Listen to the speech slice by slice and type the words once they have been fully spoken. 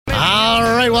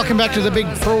right, welcome back to the big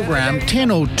program.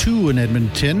 10:02 in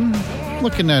Edmonton.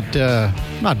 Looking at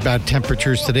not bad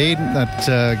temperatures today. That's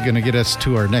going to get us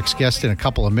to our next guest in a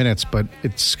couple of minutes, but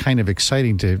it's kind of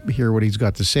exciting to hear what he's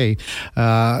got to say.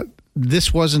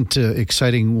 This wasn't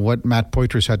exciting what Matt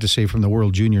Poitras had to say from the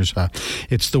World Juniors.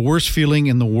 It's the worst feeling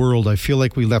in the world. I feel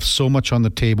like we left so much on the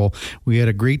table. We had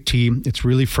a great team. It's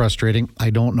really frustrating.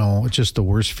 I don't know. It's just the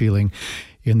worst feeling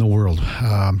in the world.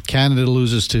 Canada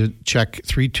loses to Czech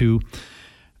 3-2.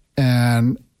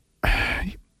 And,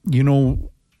 you know,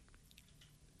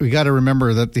 we got to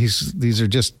remember that these are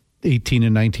just 18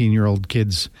 and 19-year-old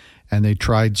kids, and they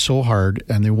tried so hard,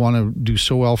 and they want to do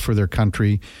so well for their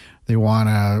country. They want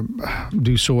to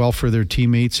do so well for their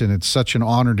teammates, and it's such an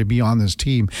honor to be on this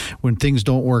team. When things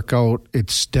don't work out,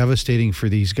 it's devastating for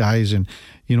these guys. And,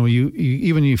 you know, you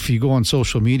even if you go on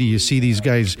social media, you see these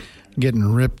guys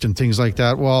getting ripped and things like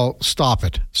that. Well, stop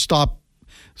it. Stop,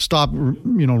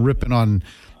 you know, ripping on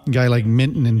a guy like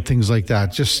Minton and things like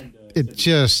that.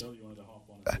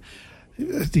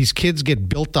 These kids get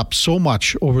built up so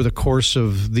much over the course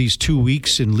of these 2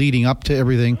 weeks and leading up to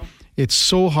everything. It's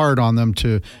so hard on them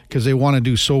because they want to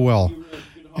do so well.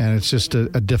 And it's just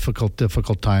a difficult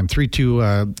time.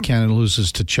 3-2, Canada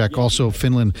loses to Czech. Also,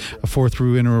 Finland, a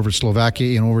 4-3 winner over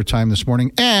Slovakia in overtime this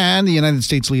morning. And the United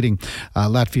States leading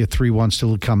Latvia 3-1,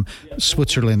 still to come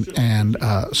Switzerland and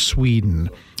Sweden.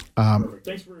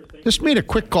 Just made a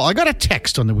quick call. I got a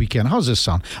text on the weekend. How's this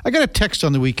sound? I got a text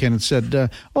on the weekend and said,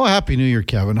 Happy New Year,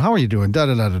 Kevin. How are you doing?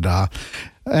 Da-da-da-da-da.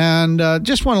 And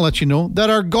just want to let you know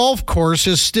that our golf course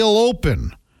is still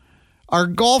open. Our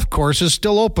golf course is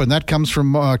still open. That came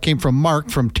from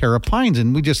Mark from Terra Pines,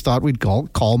 and we just thought we'd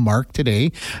call Mark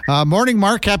today. Morning,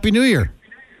 Mark. Happy New Year.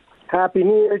 Happy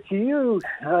New Year to you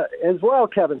as well,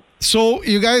 Kevin. So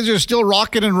you guys are still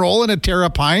rocking and rolling at Terra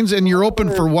Pines, and you're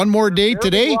open for one more day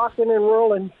today? Rocking and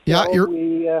rolling. Yeah,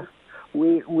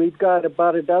 we've got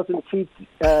about a dozen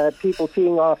people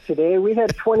teeing off today. We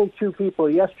had 22 people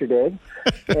yesterday,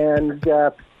 and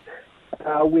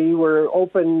we were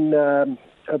open out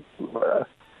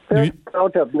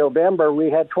of November. We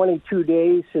had 22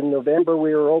 days in November.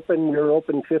 We were open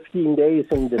 15 days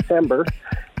in December.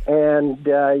 And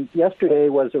yesterday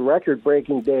was a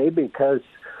record-breaking day because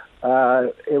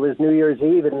it was New Year's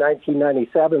Eve in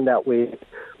 1997 that we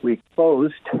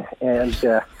closed, and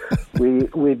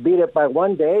we beat it by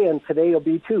 1 day, and today will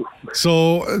be 2.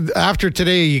 So after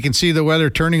today, you can see the weather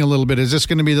turning a little bit. Is this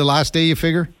going to be the last day, you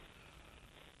figure?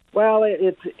 Well,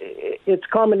 it's a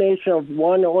combination of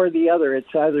one or the other.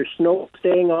 It's either snow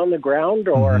staying on the ground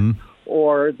or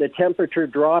the temperature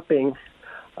dropping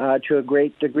to a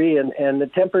great degree, and the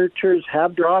temperatures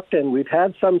have dropped, and we've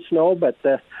had some snow, but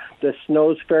the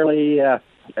snow's fairly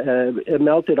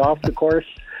melted off the course,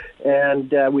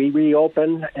 and we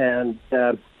reopen, and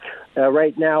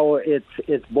right now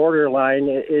it's borderline.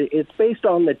 It's based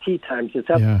on the tee times. It's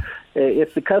up. Yeah.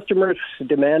 If the customers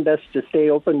demand us to stay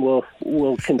open,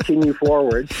 we'll continue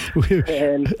forward.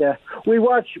 And we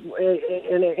watch,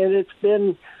 and it's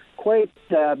been quite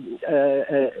a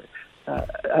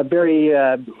very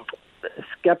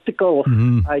skeptical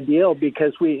ideal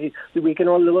because we can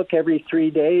only look every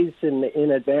 3 days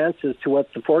in advance as to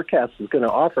what the forecast is going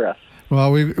to offer us.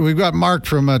 Well, we've got Mark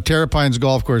from Terra Pines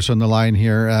Golf Course on the line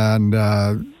here, and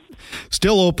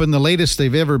still open, the latest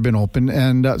they've ever been open.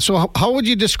 And so how would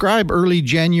you describe early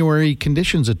January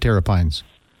conditions at Terra Pines?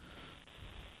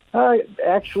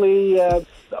 Actually,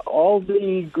 all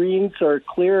the greens are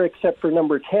clear except for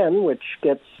number 10, which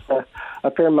gets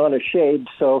a fair amount of shade.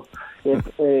 So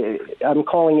I'm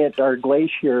calling it our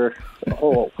glacier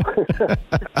hole.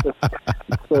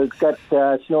 So it's got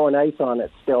snow and ice on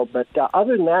it still. But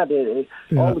other than that,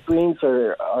 all the greens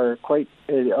are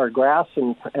grass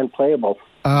and playable.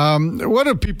 What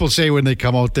do people say when they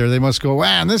come out there? They must go,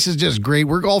 "Man, this is just great.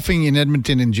 We're golfing in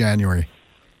Edmonton in January."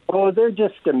 Oh, they're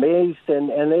just amazed, and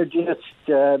they're just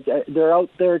they're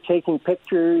out there taking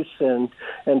pictures and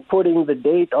putting the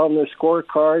date on their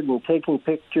scorecard and taking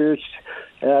pictures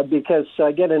because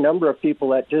I get a number of people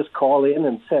that just call in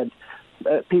and said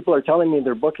people are telling me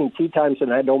they're booking tee times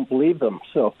and I don't believe them.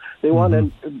 So they want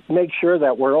to make sure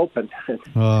that we're open.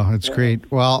 Oh, that's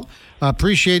great. Well,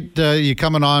 appreciate you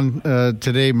coming on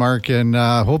today, Mark, and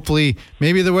hopefully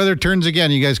maybe the weather turns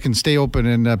again. You guys can stay open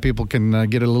and people can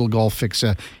get a little golf fix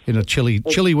in a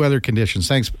chilly weather conditions.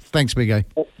 Thanks, big guy.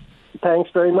 Thanks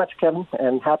very much, Kevin,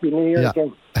 and Happy New Year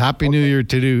again. Happy New Year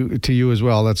to you as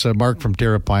well. That's Mark from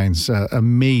Terra Pines.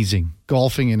 Amazing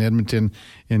golfing in Edmonton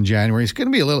in January. It's going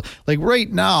to be a little, like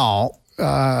right now,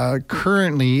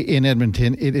 currently in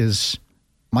Edmonton, it is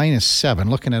 -7,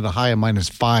 looking at a high of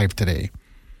 -5 today.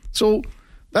 So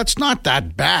That's not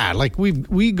that bad. Like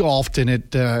we golfed and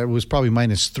it was probably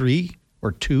 -3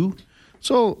 or 2.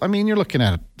 So, I mean, you're looking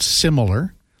at it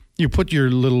similar. You put your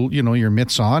little, your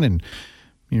mitts on and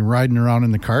you're riding around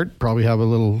in the cart, probably have a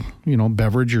little,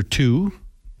 beverage or two.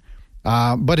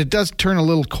 But it does turn a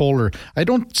little colder. I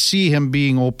don't see him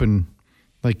being open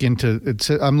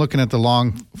I'm looking at the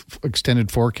long extended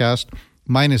forecast,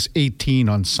 -18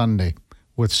 on Sunday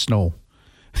with snow.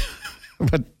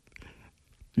 But,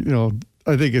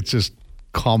 I think it's just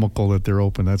comical that they're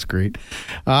open. That's great.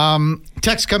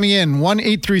 Text coming in,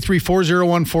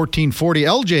 1-833-401-1440.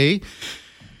 LJ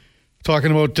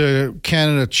talking about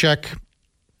Canada, Czech,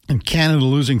 and Canada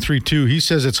losing 3-2. He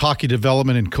says it's hockey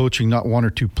development and coaching, not one or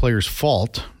two players'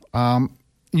 fault.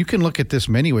 You can look at this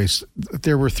many ways.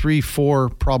 There were 3-4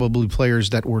 probably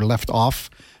players that were left off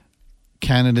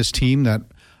Canada's team that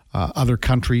other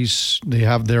countries, they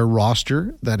have their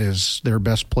roster that is their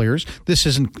best players. This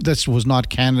was not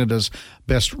Canada's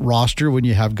best roster when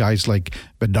you have guys like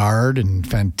Bedard and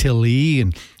Fantilli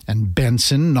and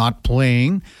Benson not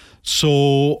playing.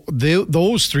 So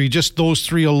those three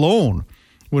alone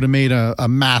would have made a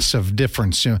massive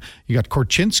difference. You got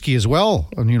Korchinski as well,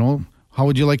 and how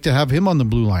would you like to have him on the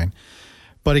blue line?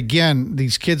 But again,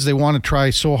 these kids, they want to try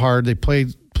so hard. They play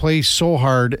so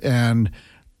hard, and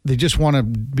they just want to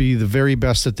be the very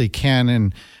best that they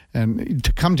can. And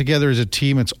to come together as a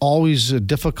team, it's always a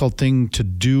difficult thing to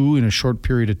do in a short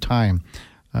period of time.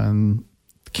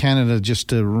 Canada just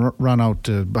to run out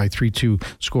by 3-2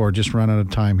 score, just run out of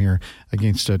time here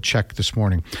against Czech this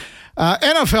morning.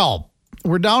 NFL,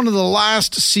 we're down to the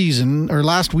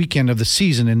last weekend of the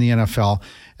season in the NFL.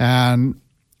 And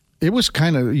it was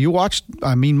you watched,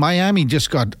 Miami just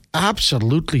got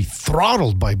absolutely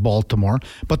throttled by Baltimore,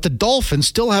 but the Dolphins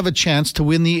still have a chance to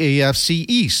win the AFC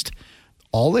East.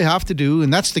 All they have to do,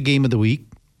 and that's the game of the week,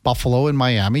 Buffalo and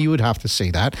Miami, you would have to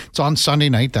say that. It's on Sunday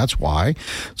night, that's why.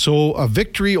 So a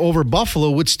victory over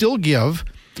Buffalo would still give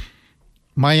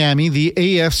Miami the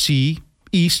AFC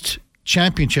East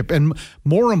championship. And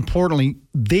more importantly,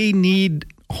 they need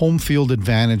home field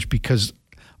advantage because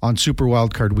on Super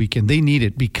Wildcard weekend, they need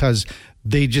it because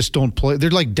they just don't play. They're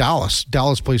like Dallas.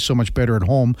 Dallas plays so much better at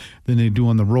home than they do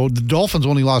on the road. The Dolphins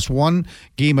only lost one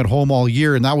game at home all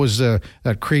year, and that was that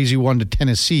crazy one to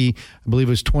Tennessee. I believe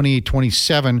it was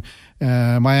 28-27.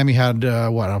 Miami had, a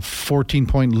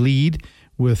 14-point lead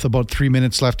with about 3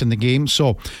 minutes left in the game.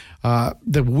 So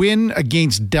the win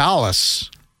against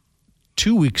Dallas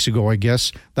 2 weeks ago, I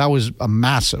guess, that was a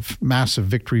massive, massive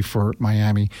victory for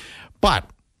Miami. But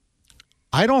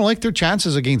I don't like their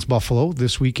chances against Buffalo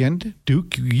this weekend.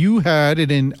 Duke, you had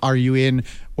it in, are you in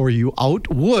or are you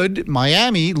out? Would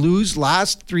Miami lose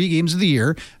last 3 games of the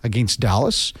year against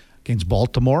Dallas, against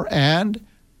Baltimore, and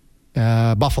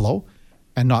Buffalo,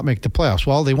 and not make the playoffs?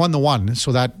 Well, they won the one,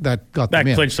 so that got them in.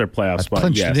 That clinched their playoff spot,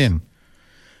 clinched it in.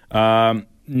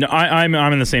 No,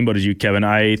 I'm in the same boat as you, Kevin.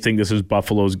 I think this is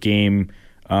Buffalo's game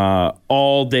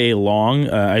all day long.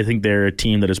 I think they're a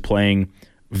team that is playing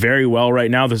very well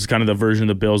right now. This is kind of the version of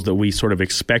the Bills that we sort of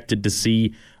expected to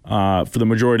see for the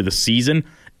majority of the season.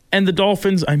 And the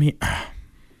Dolphins, I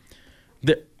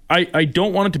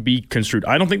don't want it to be construed.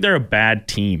 I don't think they're a bad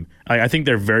team. I think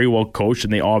they're very well coached,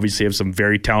 and they obviously have some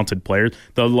very talented players.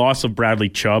 The loss of Bradley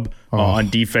Chubb on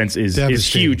defense is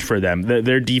huge for them.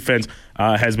 Their defense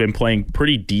has been playing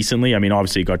pretty decently.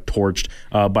 Obviously it got torched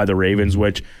by the Ravens,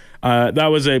 which that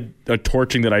was a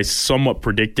torching that I somewhat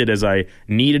predicted, as I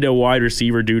needed a wide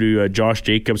receiver due to Josh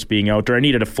Jacobs being out there. I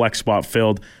needed a flex spot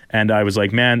filled, and I was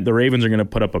like, man, the Ravens are going to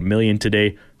put up 1 million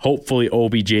today. Hopefully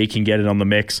OBJ can get it on the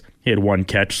mix. He had 1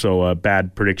 catch, so a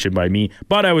bad prediction by me.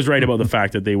 But I was right about the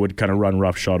fact that they would kind of run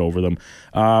roughshod over them.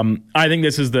 I think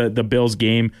this is the Bills'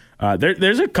 game.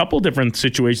 There's a couple different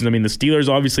situations. The Steelers,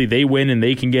 obviously, they win and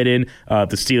they can get in.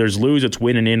 The Steelers lose, it's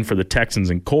win and in for the Texans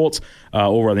and Colts.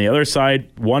 Over on the other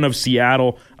side, one of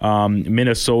Seattle,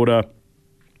 Minnesota,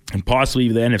 and possibly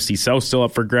the NFC South still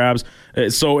up for grabs.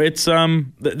 So it's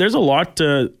there's a lot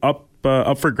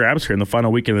up for grabs here in the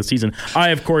final weekend of the season.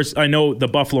 I know the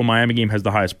Buffalo-Miami game has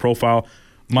the highest profile.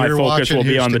 My focus will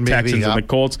be on the Texans and the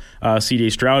Colts. C.J.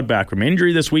 Stroud back from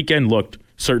injury this weekend looked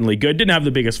certainly good. Didn't have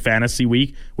the biggest fantasy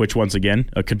week, which once again,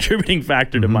 a contributing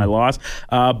factor to my loss.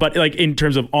 But in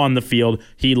terms of on the field,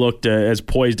 he looked as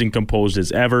poised and composed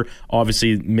as ever.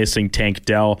 Obviously missing Tank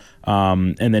Dell,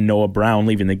 and then Noah Brown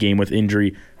leaving the game with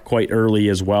injury quite early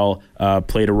as well,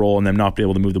 played a role in them not being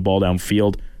able to move the ball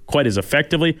downfield quite as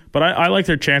effectively. But I like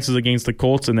their chances against the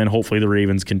Colts, and then hopefully the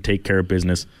Ravens can take care of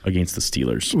business against the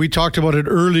Steelers. We talked about it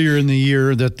earlier in the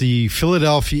year that the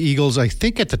Philadelphia Eagles, I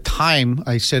think at the time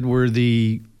I said, were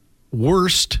the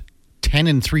worst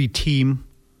 10-3 team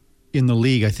in the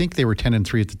league. I think they were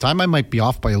 10-3 at the time. I might be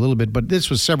off by a little bit, but this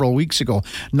was several weeks ago.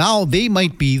 Now they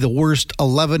might be the worst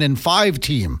 11-5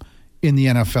 team in the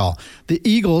NFL. The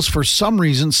Eagles, for some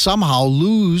reason, somehow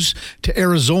lose to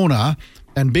Arizona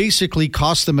and basically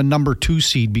cost them a number 2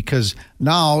 seed, because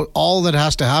now all that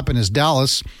has to happen is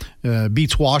Dallas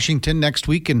beats Washington next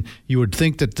week, and you would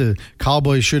think that the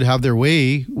Cowboys should have their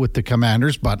way with the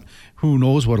Commanders, but who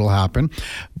knows what will happen.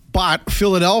 But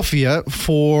Philadelphia,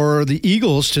 for the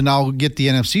Eagles to now get the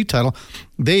NFC title,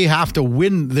 they have to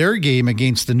win their game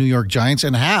against the New York Giants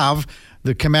and have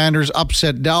the Commanders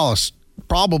upset Dallas.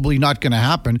 Probably not going to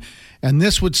happen. And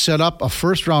this would set up a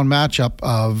first-round matchup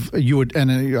of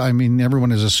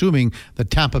everyone is assuming that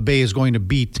Tampa Bay is going to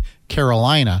beat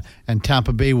Carolina, and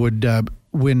Tampa Bay would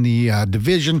win the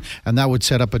division, and that would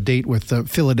set up a date with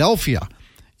Philadelphia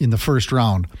in the first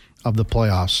round of the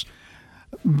playoffs.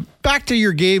 Back to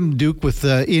your game, Duke, with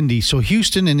Indy. So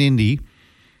Houston and Indy,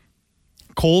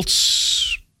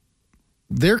 Colts,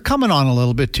 they're coming on a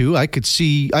little bit too. I could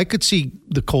see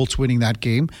the Colts winning that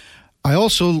game. I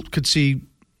also could see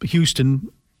Houston.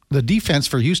 The defense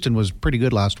for Houston was pretty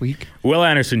good last week. Will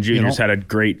Anderson Jr.'s had a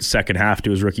great second half to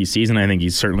his rookie season. I think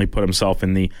he's certainly put himself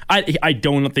in the... I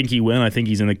don't think he will. I think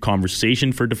he's in the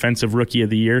conversation for Defensive Rookie of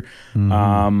the Year.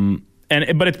 Mm-hmm.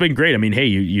 But it's been great. I mean, hey,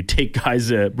 you take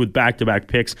guys with back-to-back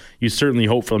picks. You certainly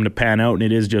hope for them to pan out, and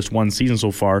it is just one season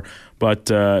so far. But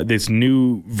this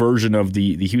new version of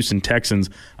the Houston Texans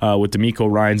with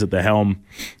DeMeco Ryans at the helm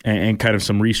and kind of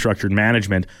some restructured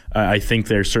management, I think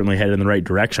they're certainly headed in the right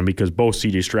direction, because both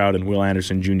C.J. Stroud and Will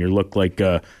Anderson Jr. look like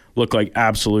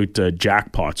absolute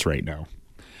jackpots right now.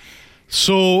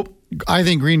 So I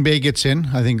think Green Bay gets in.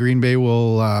 I think Green Bay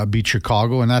will beat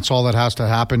Chicago, and that's all that has to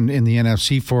happen in the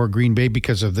NFC for Green Bay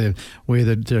because of the way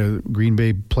that Green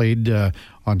Bay played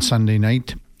on Sunday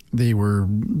night. They were,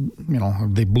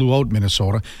 they blew out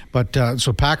Minnesota. But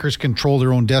so Packers control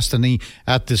their own destiny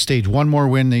at this stage. One more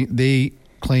win, they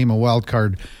claim a wild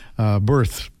card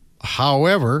berth.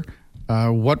 However,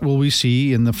 what will we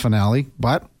see in the finale?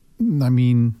 But,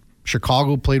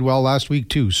 Chicago played well last week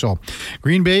too. So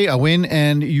Green Bay, a win,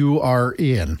 and you are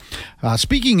in.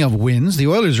 Speaking of wins, the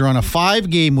Oilers are on a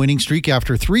 5-game winning streak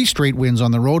after 3 straight wins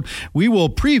on the road. We will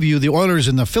preview the Oilers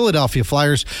and the Philadelphia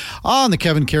Flyers on the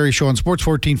Kevin Karius Show on Sports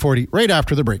 1440 right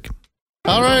after the break.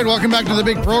 All right, welcome back to the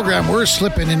big program. We're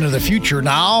slipping into the future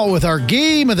now with our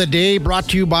game of the day, brought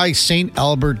to you by St.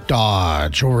 Albert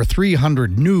Dodge. Over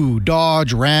 300 new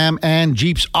Dodge, Ram, and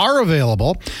Jeeps are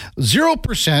available.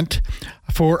 0%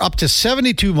 for up to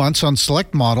 72 months on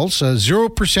select models.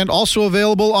 0% also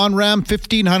available on Ram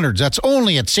 1500s. That's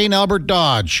only at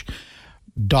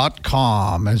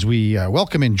StAlbertDodge.com as we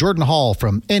welcome in Jordan Hall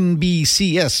from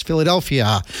NBCS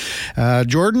Philadelphia.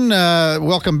 Jordan,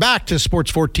 welcome back to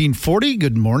Sports 1440.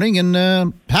 Good morning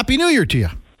and Happy New Year to you.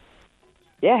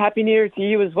 Yeah, Happy New Year to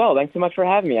you as well. Thanks so much for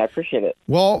having me. I appreciate it.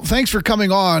 Well, thanks for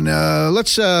coming on.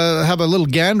 Let's have a little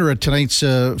gander at tonight's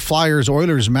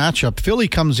Flyers-Oilers matchup. Philly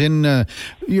comes in, the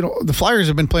Flyers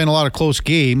have been playing a lot of close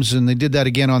games, and they did that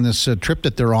again on this trip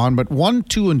that they're on, but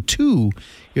 1-2-2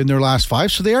 in their last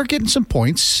 5, so they are getting some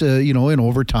points, in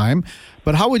overtime.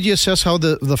 But how would you assess how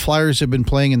the Flyers have been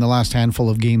playing in the last handful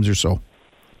of games or so?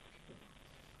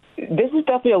 This is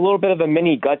definitely a little bit of a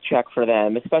mini gut check for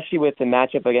them, especially with the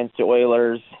matchup against the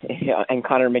Oilers and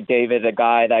Connor McDavid, a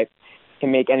guy that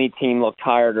can make any team look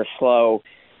tired or slow.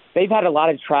 They've had a lot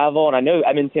of travel, and I know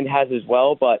Edmonton has as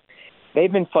well, but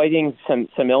they've been fighting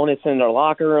some illness in their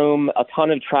locker room, a ton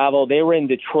of travel. They were in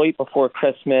Detroit before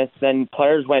Christmas. Then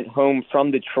players went home from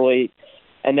Detroit,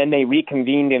 and then they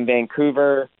reconvened in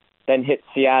Vancouver, then hit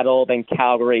Seattle, then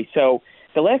Calgary. So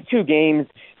the last 2 games,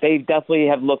 they definitely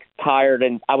have looked tired,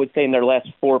 and I would say in their last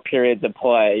 4 periods of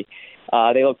play,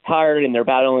 they look tired and they're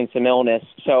battling some illness.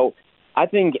 So I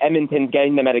think Edmonton's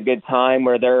getting them at a good time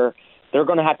where they're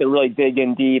going to have to really dig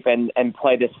in deep and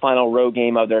play this final road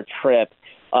game of their trip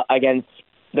against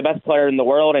the best player in the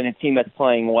world and a team that's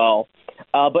playing well.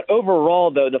 But overall,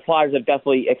 though, the Flyers have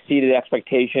definitely exceeded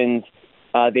expectations.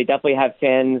 They definitely have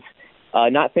fans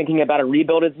not thinking about a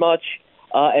rebuild as much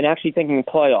and actually thinking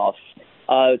playoffs.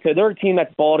 So they're a team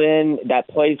that's bought in, that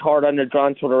plays hard under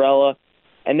John Tortorella,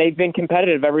 and they've been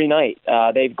competitive every night.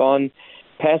 They've gone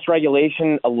past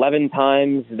regulation 11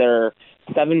 times. They're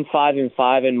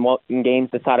 7-5-5 in games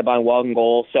decided by one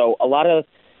goal. So a lot of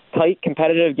tight,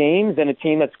 competitive games and a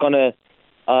team that's going to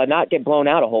not get blown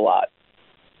out a whole lot.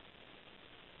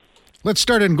 Let's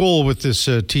start in goal with this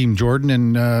team, Jordan,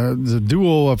 and the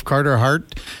duo of Carter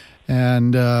Hart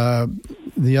and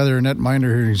the other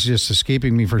netminder who's just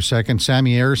escaping me for a second,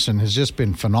 Sammy Harrison, has just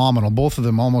been phenomenal. Both of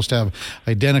them almost have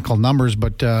identical numbers,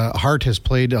 but Hart has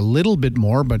played a little bit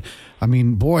more. But, I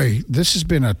mean, boy, this has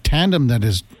been a tandem that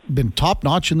has been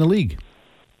top-notch in the league.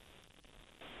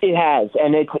 It has,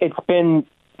 and it's been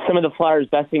some of the Flyers'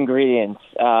 best ingredients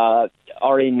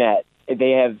already met.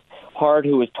 They have Hart,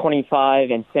 who is 25,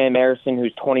 and Sam Harrison,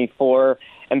 who's 24,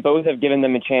 and both have given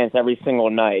them a chance every single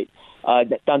night.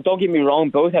 Don't get me wrong,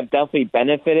 both have definitely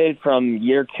benefited from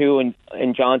year two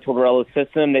in John Tortorella's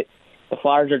system. The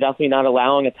Flyers are definitely not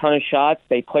allowing a ton of shots.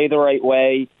 They play the right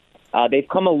way. They've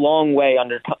come a long way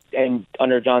under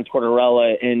John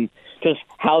Tortorella in just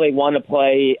how they want to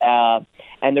play,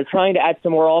 and they're trying to add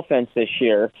some more offense this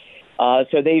year.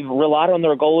 So they've relied on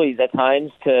their goalies at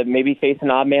times to maybe face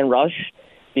an odd man rush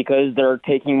because they're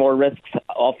taking more risks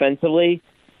offensively.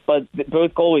 But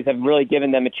both goalies have really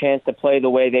given them a chance to play the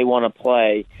way they want to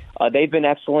play. They've been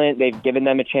excellent. They've given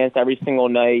them a chance every single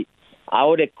night. I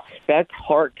would expect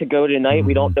Hart to go tonight. Mm-hmm.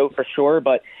 We don't know for sure,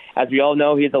 but as we all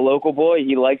know, he's a local boy.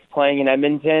 He likes playing in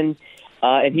Edmonton,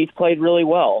 and he's played really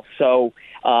well. So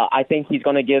I think he's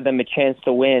going to give them a chance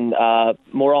to win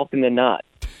more often than not.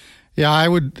 Yeah, I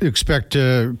would expect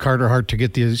Carter Hart to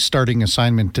get the starting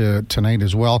assignment tonight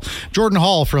as well. Jordan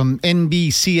Hall from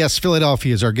NBCS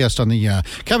Philadelphia is our guest on the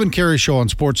Kevin Karius Show on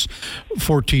Sports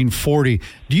 1440.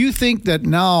 Do you think that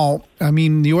now, I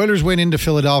mean, the Oilers went into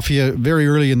Philadelphia very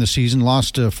early in the season,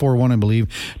 lost 4-1, I believe,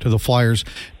 to the Flyers.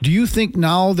 Do you think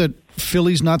now that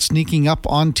Philly's not sneaking up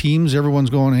on teams, everyone's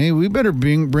going, hey, we better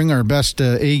bring our best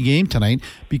A game tonight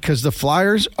because the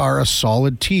Flyers are a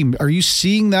solid team? Are you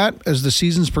seeing that as the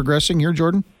season's progressing here,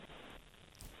 Jordan?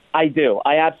 I do.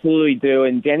 I absolutely do.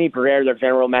 And Danny Briere, their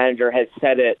general manager, has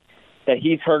said it, that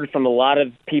he's heard from a lot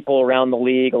of people around the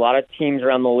league, a lot of teams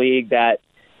around the league that,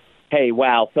 hey,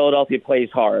 wow, Philadelphia plays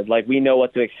hard. Like, we know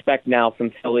what to expect now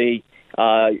from Philly.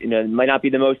 It might not be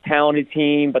the most talented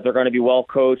team, but they're going to be well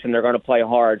coached and they're going to play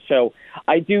hard. So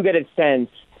I do get a sense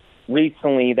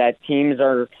recently that teams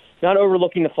are not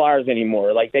overlooking the Flyers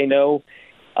anymore. Like, they know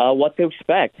what to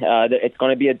expect. It's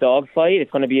going to be a dogfight.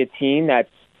 It's going to be a team that's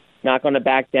not going to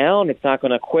back down. It's not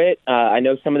going to quit. I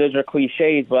know some of those are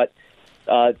cliches, but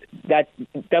that's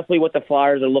definitely what the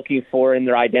Flyers are looking for in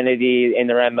their identity, in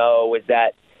their MO, is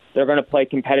that they're going to play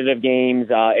competitive games.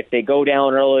 If they go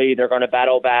down early, they're going to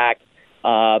battle back.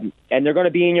 And they're going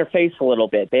to be in your face a little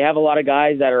bit. They have a lot of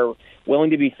guys that are willing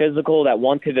to be physical, that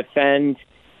want to defend,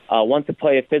 want to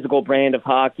play a physical brand of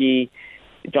hockey.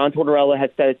 John Tortorella has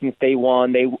said it since day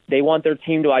one. They want their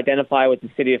team to identify with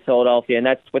the city of Philadelphia, and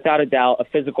that's without a doubt a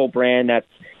physical brand that's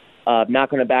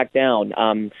not going to back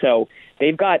down. So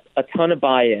they've got a ton of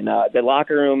buy-in. The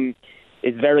locker room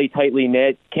is very tightly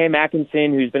knit. Cam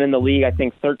Atkinson, who's been in the league, I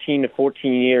think, 13 to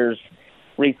 14 years,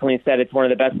 recently said it's one of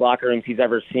the best locker rooms he's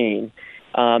ever seen.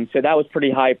 So that was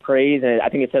pretty high praise, and I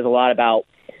think it says a lot about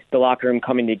the locker room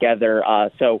coming together.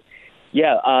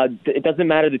 It doesn't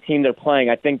matter the team they're playing.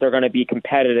 I think they're going to be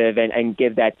competitive and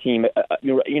give that team,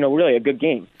 really a good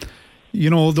game. You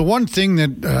know, the one thing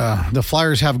that the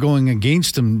Flyers have going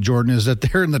against them, Jordan, is that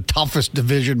they're in the toughest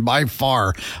division by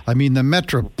far. I mean, the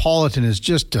Metropolitan is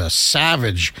just a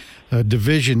savage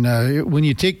division. When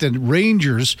you take the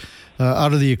Rangers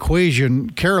out of the equation,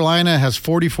 Carolina has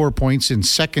 44 points in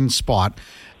second spot,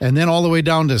 and then all the way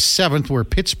down to seventh where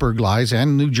Pittsburgh lies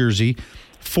and New Jersey,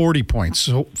 40 points.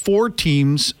 So 4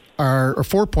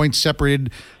 points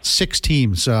separated 6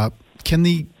 teams. Can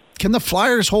the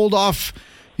Flyers hold off,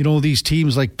 these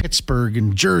teams like Pittsburgh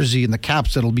and Jersey and the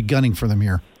Caps that'll be gunning for them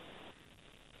here?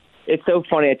 It's so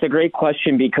funny. It's a great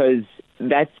question because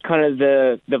that's kind of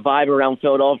the vibe around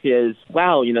Philadelphia is,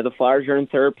 wow, the Flyers are in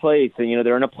third place and,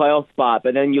 they're in a playoff spot.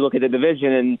 But then you look at the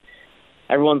division and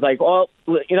everyone's like, well,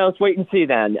 let's wait and see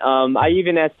then. I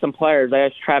even asked some players. I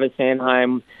asked Travis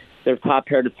Sanheim, their top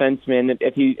pair defenseman,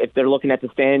 if they're looking at the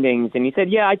standings. And he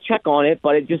said, yeah, I check on it,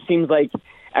 but it just seems like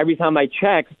every time I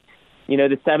check, the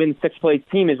 7th, 6th place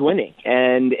team is winning.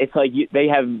 And it's like they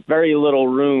have very little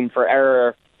room for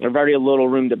error and very little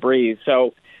room to breathe.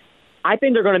 So I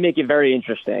think they're going to make it very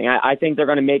interesting. I think they're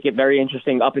going to make it very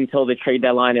interesting up until the trade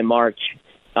deadline in March.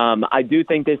 I do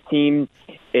think this team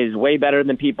is way better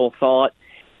than people thought.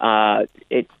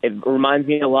 It reminds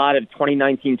me a lot of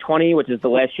 2019-20, which is the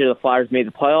last year the Flyers made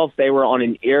the playoffs. They were on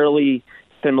an eerily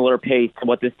similar pace to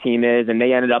what this team is, and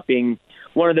they ended up being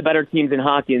one of the better teams in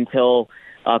hockey until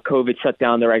COVID shut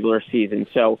down the regular season.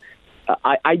 So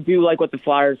I do like what the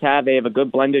Flyers have. They have a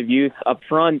good blend of youth up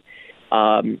front,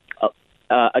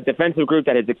 a defensive group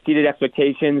that has exceeded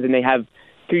expectations, and they have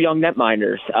 2 young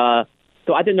netminders.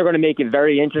 So I think they're going to make it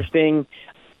very interesting.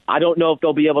 I don't know if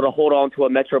they'll be able to hold on to a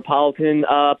Metropolitan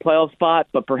playoff spot,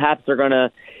 but perhaps they're going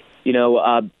to,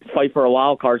 fight for a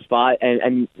wild card spot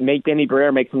and make Danny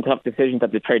Briere make some tough decisions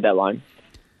at the trade deadline.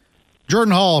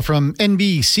 Jordan Hall from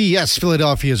NBCS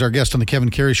Philadelphia is our guest on the Kevin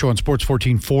Karius Show on Sports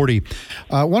 1440.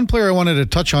 One player I wanted to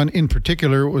touch on in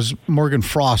particular was Morgan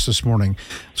Frost this morning.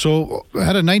 So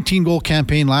had a 19-goal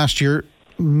campaign last year.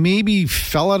 Maybe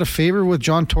fell out of favor with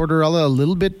John Tortorella a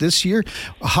little bit this year.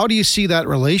 How do you see that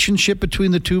relationship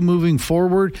between the two moving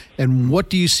forward, and what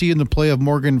do you see in the play of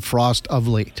Morgan Frost of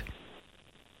late?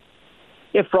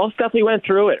 Yeah, Frost definitely went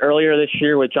through it earlier this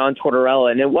year with John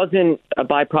Tortorella, and it wasn't a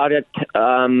byproduct.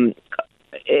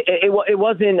 It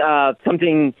wasn't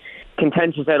something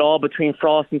contentious at all between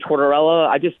Frost and Tortorella.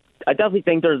 I definitely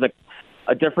think there's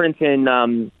a difference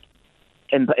in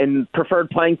preferred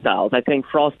playing styles. I think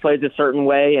Frost plays a certain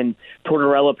way, and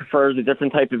Tortorella prefers a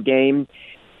different type of game.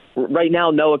 Right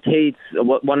now, Noah Cates,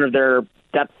 one of their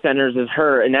depth centers, is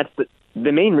hurt, and that's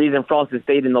the main reason Frost has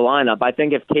stayed in the lineup. I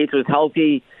think if Cates was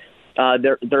healthy,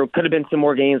 there could have been some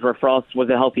more games where Frost was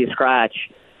a healthy scratch.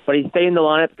 But he stayed in the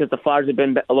lineup because the Flyers have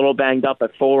been a little banged up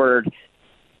at forward.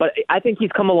 But I think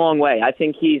he's come a long way. I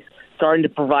think he's starting to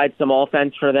provide some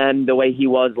offense for them the way he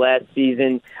was last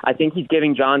season. I think he's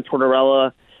giving John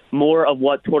Tortorella more of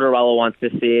what Tortorella wants to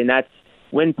see, and that's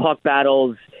win puck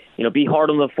battles, be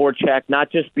hard on the forecheck,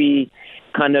 not just be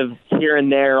kind of here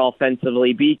and there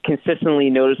offensively, be consistently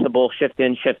noticeable, shift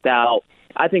in, shift out.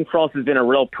 I think Frost has been a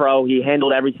real pro. He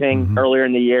handled everything earlier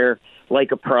in the year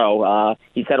like a pro.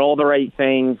 He said all the right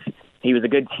things. He was a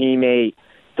good teammate.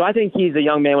 So I think he's a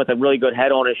young man with a really good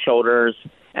head on his shoulders,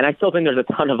 and I still think there's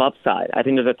a ton of upside. I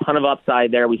think there's a ton of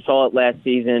upside there. We saw it last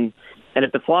season, and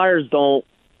if the Flyers don't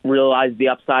realize the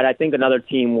upside, I think another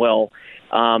team will.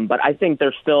 But I think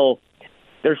they're still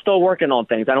working on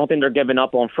things. I don't think they're giving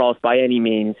up on Frost by any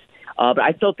means. But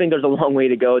I still think there's a long way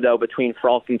to go, though, between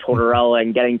Frost and Tortorella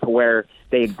and getting to where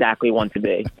they exactly want to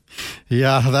be.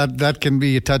 Yeah, that can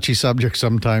be a touchy subject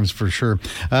sometimes, for sure.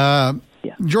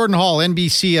 Jordan Hall,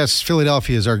 NBCS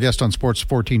Philadelphia, is our guest on Sports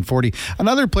 1440.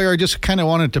 Another player I just kind of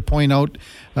wanted to point out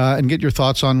and get your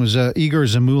thoughts on was Igor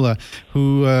Zamula,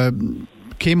 who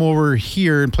came over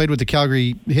here and played with the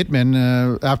Calgary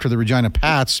Hitmen after the Regina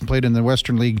Pats, and played in the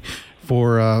Western League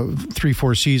for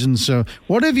 3-4 seasons.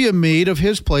 What have you made of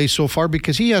his play so far?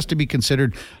 Because he has to be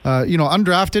considered,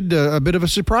 undrafted, a bit of a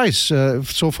surprise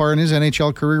so far in his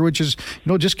NHL career, which is,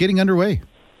 just getting underway.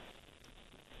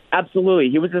 Absolutely.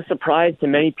 He was a surprise to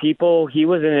many people. He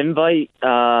was an invite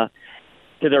to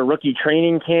their rookie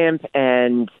training camp,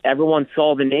 and everyone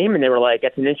saw the name, and they were like,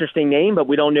 that's an interesting name, but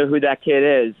we don't know who that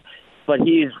kid is. But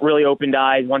he's really opened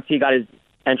eyes once he got his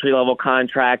entry-level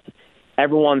contract.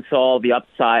 Everyone saw the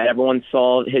upside. Everyone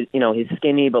saw his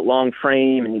skinny but long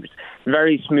frame, and he was a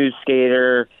very smooth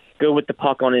skater, good with the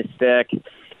puck on his stick.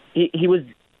 He was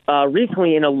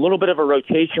recently in a little bit of a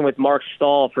rotation with Mark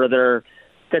Stahl for their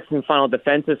sixth and final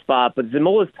defensive spot, but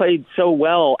Zamula's played so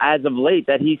well as of late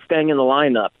that he's staying in the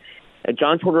lineup.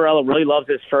 John Tortorella really loves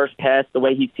his first pass, the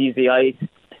way he sees the ice.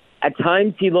 At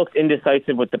times, he looks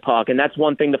indecisive with the puck, and that's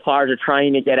one thing the Flyers are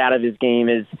trying to get out of his game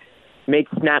is make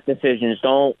snap decisions.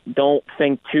 Don't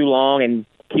think too long and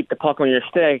keep the puck on your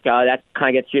stick. That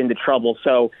kind of gets you into trouble.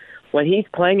 So when he's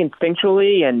playing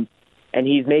instinctually and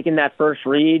he's making that first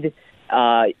read,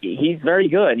 he's very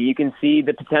good. You can see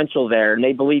the potential there, and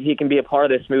they believe he can be a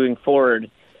part of this moving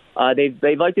forward.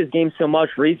 They've liked his game so much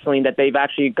recently that they've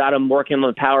actually got him working on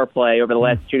the power play over the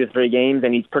last 2 to 3 games,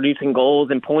 and he's producing goals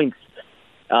and points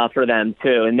for them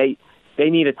too. And they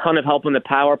need a ton of help on the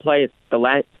power play. It's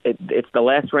the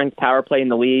last ranked power play in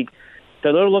the league.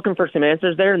 So they're looking for some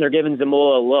answers there, and they're giving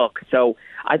Zamula a look. So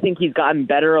I think he's gotten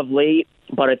better of late,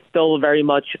 but it's still very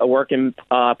much a work in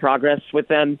progress with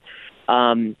them.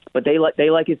 But they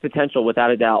like his potential without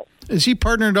a doubt. Is he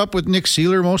partnered up with Nick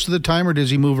Seeler most of the time, or does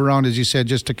he move around, as you said,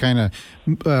 just to kind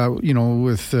of,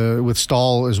 with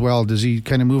Stahl as well? Does he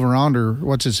kind of move around, or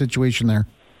what's his situation there?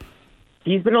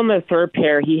 He's been on the third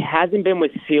pair. He hasn't been with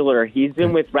Seeler. He's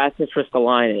been with Rasmus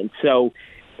Ristolainen. So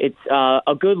it's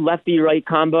a good lefty-right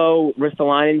combo.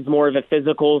 Ristolainen's more of a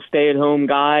physical, stay-at-home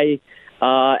guy.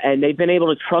 And they've been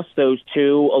able to trust those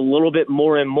two a little bit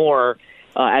more and more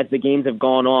as the games have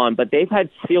gone on. But they've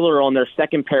had Seeler on their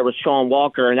second pair with Sean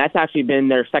Walker, and that's actually been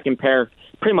their second pair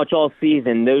pretty much all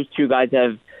season. Those two guys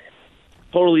have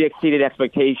totally exceeded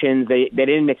expectations. They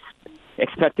didn't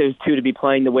expect those two to be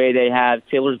playing the way they have.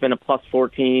 Taylor's been a plus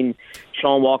 14.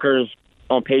 Sean Walker's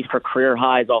on pace for career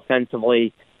highs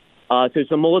offensively. So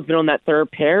Zamula's been on that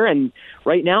third pair, and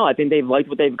right now I think they've liked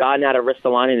what they've gotten out of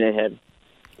Ristolainen and him.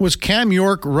 Was Cam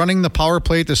York running the power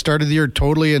play at the start of the year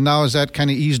totally, and now has that kind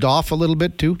of eased off a little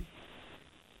bit too?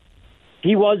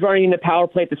 He was running the power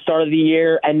play at the start of the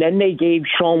year, and then they gave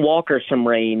Sean Walker some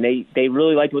reign. They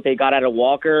really liked what they got out of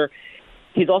Walker.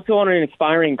 He's also on an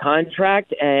expiring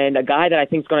contract and a guy that I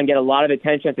think is going to get a lot of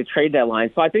attention at the trade deadline.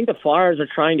 So I think the Flyers are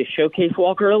trying to showcase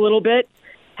Walker a little bit,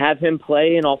 have him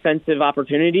play in offensive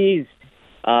opportunities,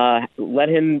 let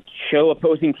him show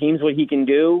opposing teams what he can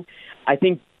do. I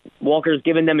think Walker's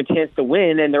given them a chance to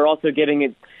win, and they're also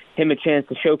giving him a chance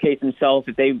to showcase himself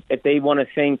if they want to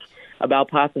think about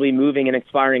possibly moving an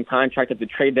expiring contract at the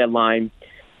trade deadline.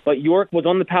 But York was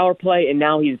on the power play, and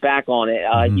now he's back on it.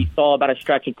 He saw about a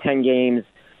stretch of 10 games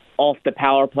off the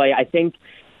power play. I think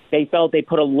they felt they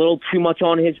put a little too much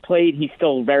on his plate. He's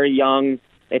still very young.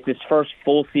 It's his first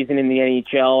full season in the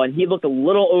NHL, and he looked a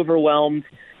little overwhelmed.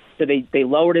 So they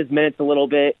lowered his minutes a little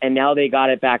bit, and now they got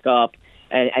it back up,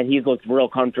 and he's looked real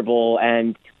comfortable.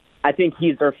 And I think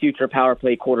he's their future power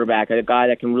play quarterback, a guy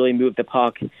that can really move the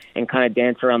puck and kind of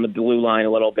dance around the blue line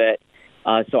a little bit.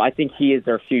 So I think he is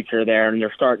their future there, and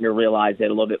they're starting to realize it a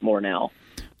little bit more now.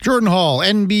 Jordan Hall,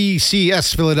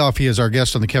 NBCS Philadelphia, is our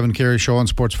guest on the Kevin Karius Show on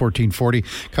Sports 1440.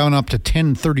 Coming up to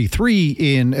 10:33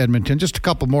 in Edmonton. Just a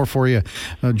couple more for you,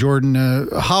 Jordan.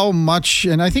 How much,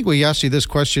 and I think we asked you this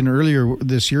question earlier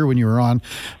this year when you were on,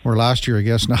 or last year I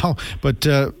guess now, but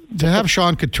to have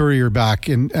Sean Couturier back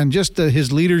and just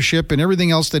his leadership and everything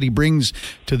else that he brings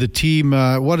to the team,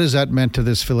 what has that meant to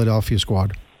this Philadelphia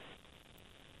squad?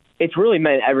 It's really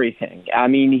meant everything. I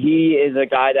mean, he is a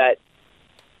guy that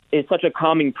is such a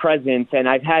calming presence, and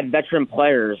I've had veteran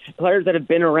players that have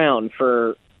been around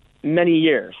for many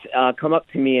years, come up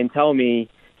to me and tell me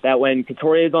that when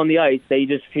Couturier is on the ice, they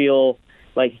just feel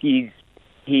like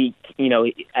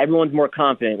everyone's more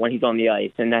confident when he's on the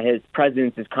ice, and that his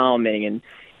presence is calming. And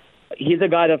he's a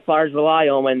guy that Flyers rely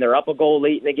on when they're up a goal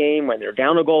late in the game, when they're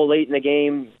down a goal late in the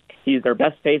game. He's their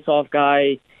best face-off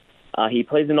guy. He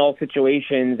plays in all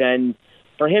situations, and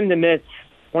for him to miss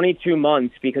 22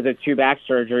 months because of 2 back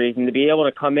surgeries and to be able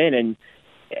to come in and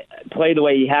play the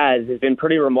way he has been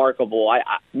pretty remarkable.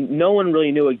 No one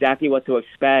really knew exactly what to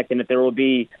expect, and if there would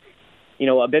be,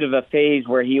 a bit of a phase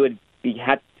where he would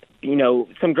have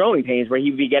some growing pains where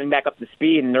he would be getting back up to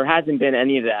speed, and there hasn't been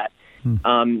any of that.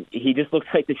 He just looks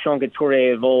like the Sean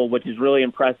Couturier of old, which is really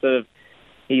impressive.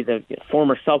 He's a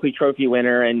former Selke Trophy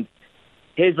winner, and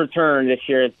his return this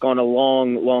year has gone a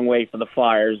long, long way for the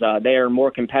Flyers. They are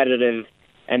more competitive,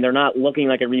 and they're not looking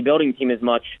like a rebuilding team as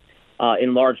much,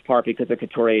 in large part because of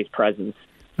Couturier's presence.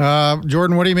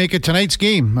 Jordan, what do you make of tonight's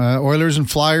game? Oilers and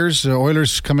Flyers.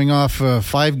 Oilers coming off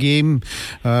 5 games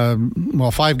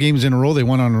in a row. They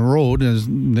won on the road.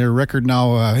 Their record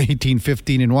now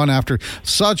 18-15-1 after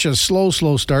such a slow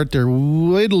start. They're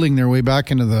whittling their way back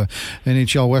into the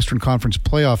NHL Western Conference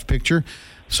playoff picture.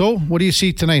 So, what do you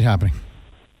see tonight happening?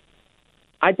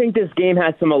 I think this game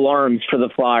has some alarms for the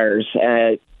Flyers,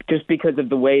 just because of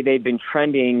the way they've been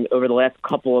trending over the last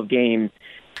couple of games.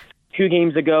 2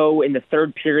 games ago, in the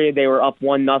third period, they were up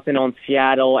 1-0 on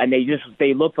Seattle, and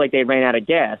they looked like they ran out of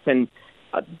gas. And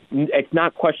it's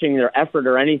not questioning their effort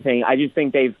or anything. I just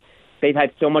think they've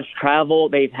had so much travel.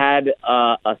 They've had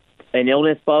an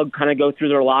illness bug kind of go through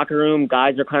their locker room.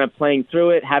 Guys are kind of playing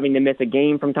through it, having to miss a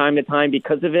game from time to time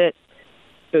because of it.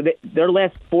 So their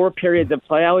last 4 periods of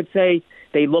play, I would say,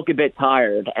 they look a bit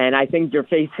tired. And I think you're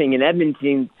facing an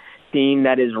Edmonton team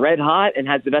that is red hot and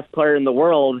has the best player in the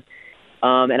world.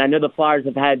 And I know the Flyers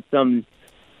have had some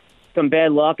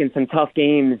bad luck and some tough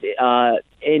games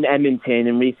in Edmonton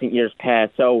in recent years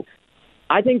past. So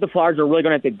I think the Flyers are really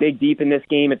going to have to dig deep in this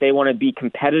game if they want to be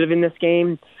competitive in this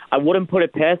game. I wouldn't put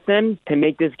it past them to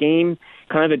make this game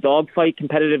kind of a dogfight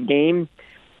competitive game.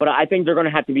 But I think they're going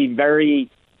to have to be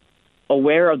very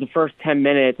aware of the first 10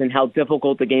 minutes and how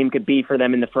difficult the game could be for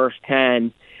them in the first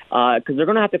 10, because they're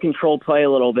going to have to control play a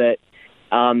little bit.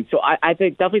 So I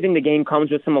definitely think the game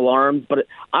comes with some alarms, but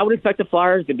I would expect the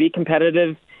Flyers to be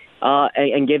competitive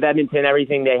and give Edmonton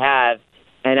everything they have.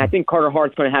 And I think Carter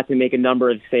Hart's going to have to make a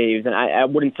number of saves, and I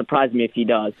wouldn't surprise me if he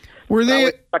does. I would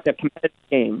expect a competitive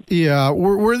game. Yeah,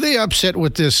 were they upset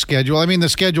with this schedule? I mean, the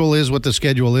schedule is what the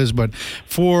schedule is, but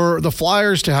for the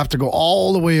Flyers to have to go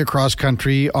all the way across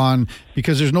country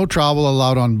because there's no travel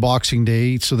allowed on Boxing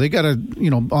Day, so they got to,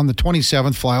 on the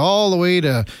 27th fly all the way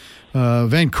to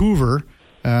Vancouver.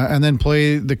 And then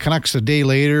play the Canucks a day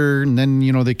later, and then,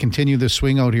 they continue the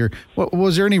swing out here.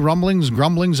 Was there any grumblings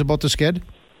about the sked?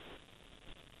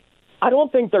 I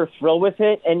don't think they're thrilled with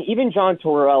it. And even John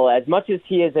Tortorella, as much as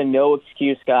he is a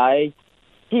no-excuse guy,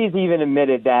 he's even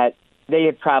admitted that they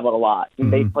have traveled a lot.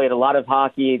 Mm-hmm. They've played a lot of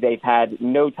hockey. They've had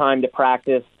no time to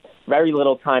practice, very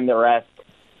little time to rest.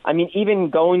 I mean,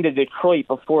 even going to Detroit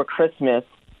before Christmas,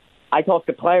 I talked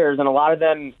to players, and a lot of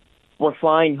them were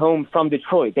flying home from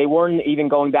Detroit. They weren't even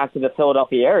going back to the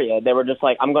Philadelphia area. They were just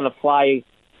like, I'm going to fly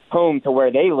home to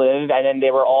where they live, and then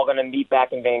they were all going to meet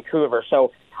back in Vancouver.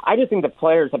 So I just think the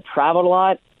players have traveled a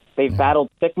lot. They've battled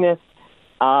sickness,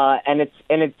 and it's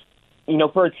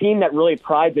for a team that really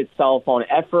prides itself on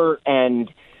effort and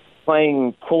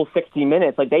playing full 60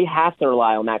 minutes, like they have to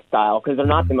rely on that style because they're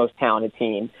not the most talented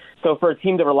team. So for a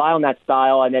team to rely on that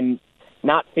style and then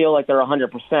not feel like they're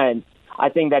 100%, I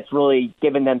think that's really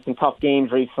given them some tough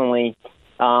games recently.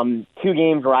 2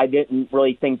 games where I didn't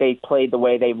really think they played the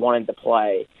way they wanted to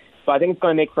play. So I think it's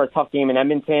going to make for a tough game in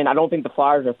Edmonton. I don't think the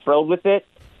Flyers are thrilled with it,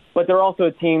 but they're also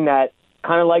a team that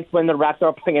kind of likes when the Rats are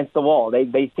up against the wall.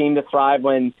 They seem to thrive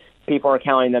when people are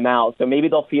counting them out. So maybe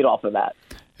they'll feed off of that.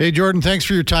 Hey, Jordan, thanks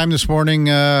for your time this morning.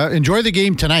 Enjoy the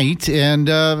game tonight, and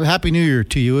Happy New Year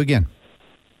to you again.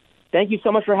 Thank you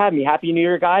so much for having me. Happy New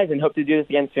Year, guys, and hope to do this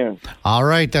again soon. All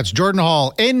right, that's Jordan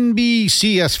Hall,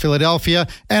 NBCS Philadelphia.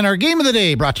 And our game of the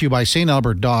day brought to you by St.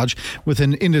 Albert Dodge with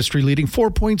an industry-leading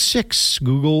 4.6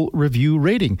 Google review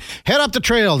rating. Head up the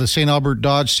trail to St. Albert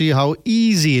Dodge. See how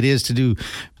easy it is to do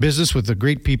business with the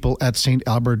great people at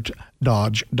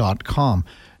StAlbertDodge.com.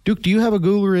 Duke, do you have a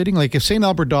Google rating? Like if St.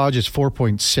 Albert Dodge is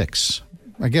 4.6,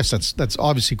 I guess that's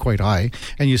obviously quite high.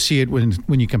 And you see it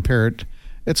when you compare it.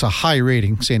 It's a high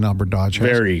rating, St. Albert Dodge has.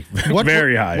 Very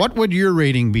high. What would your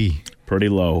rating be? Pretty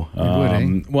low.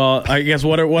 Well, I guess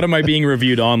what am I being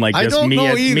reviewed on like this?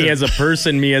 Me as a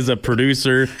person, me as a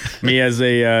producer, me as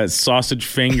a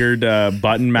sausage-fingered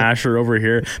button masher over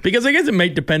here. Because I guess it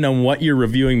might depend on what you're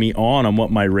reviewing me on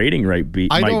what my rating might be.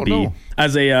 Know.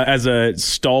 As a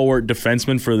stalwart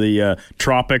defenseman for the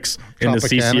Tropics in the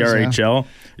CCRHL. Yeah.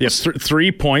 Yes,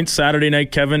 3 points Saturday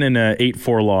night, Kevin, and an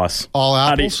 8-4 loss. All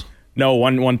apples? No,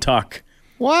 one tuck.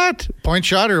 What? Point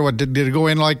shot or what? Did it go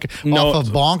in off of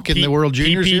bonk in the World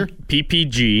Juniors here?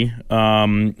 PPG.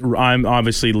 I'm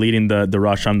obviously leading the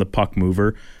rush. I'm the puck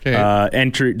mover.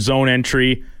 Okay. Zone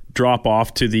entry, drop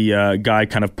off to the guy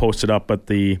kind of posted up at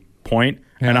the point,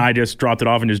 and I just dropped it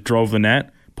off and just drove the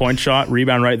net. Point shot,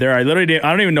 rebound right there. I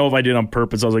don't even know if I did it on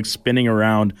purpose. I was like spinning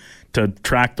around to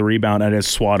track the rebound. I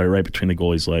just swatted it right between the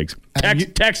goalie's legs.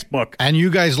 Textbook. And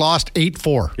you guys lost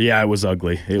 8-4. Yeah, it was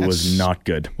ugly. It was not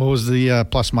good. What was the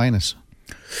plus minus?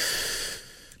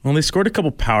 Well, they scored a couple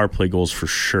power play goals for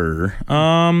sure. Two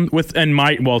of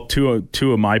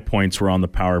my points were on the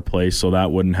power play, so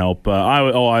that wouldn't help.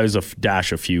 I was a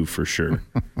few for sure,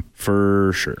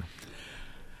 for sure.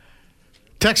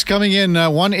 Text coming in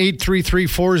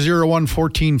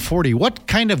 1-833-401-1440. What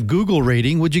kind of Google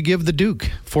rating would you give the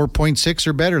Duke? 4.6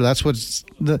 or better. That's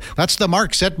the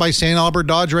mark set by St. Albert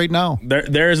Dodge right now.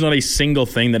 There is not a single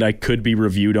thing that I could be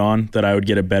reviewed on that I would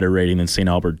get a better rating than St.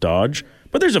 Albert Dodge.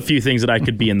 But there's a few things that I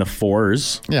could be in the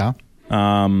 4s. Yeah.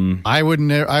 I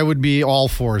would be all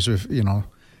 4s if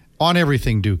on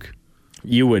everything, Duke.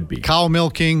 You would be cow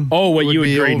milking. Oh, what you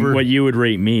would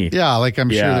rate me? Yeah, like I'm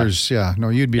sure there's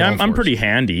you'd be. Yeah, I'm pretty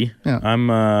handy. Yeah.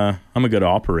 I'm a good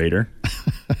operator.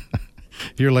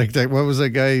 You're like that. What was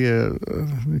that guy?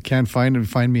 Can't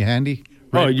find me handy.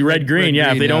 Red green.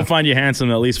 Yeah, if they don't find you handsome,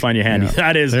 they'll at least find you handy.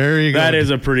 Yeah. There you go. That is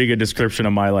a pretty good description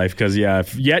of my life. Because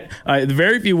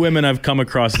very few women I've come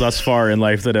across thus far in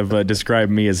life that have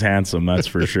described me as handsome. That's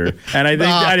for sure. And I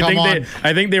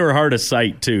think they were hard of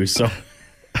sight too. So.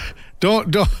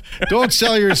 Don't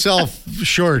sell yourself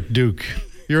short, Duke.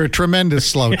 You're a tremendous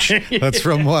slouch. That's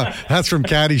from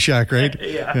Caddyshack, right?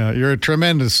 Yeah. You're a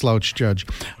tremendous slouch, Judge.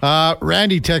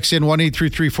 Randy texts in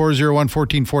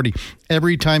 1-833-401-1440.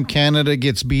 Every time Canada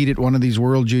gets beat at one of these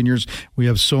World Juniors, we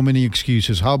have so many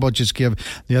excuses. How about just give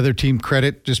the other team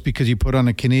credit? Just because you put on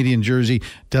a Canadian jersey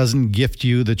doesn't gift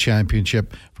you the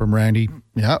championship. From Randy.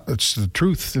 Yeah, it's the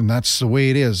truth, and that's the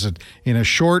way it is. In a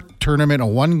short tournament, a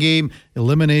one-game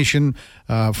elimination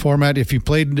format, if you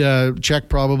played Czech,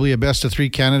 probably a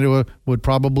best-of-3, Canada would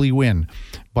probably win.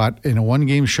 But in a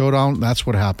one-game showdown, that's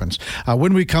what happens.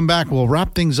 When we come back, we'll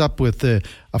wrap things up with a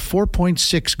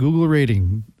 4.6 Google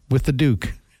rating with the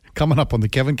Duke coming up on the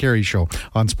Kevin Karius Show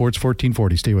on Sports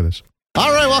 1440. Stay with us.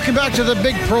 All right, welcome back to the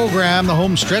big program, the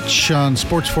home stretch on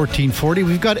Sports 1440.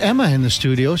 We've got Emma in the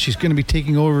studio. She's going to be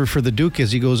taking over for the Duke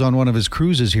as he goes on one of his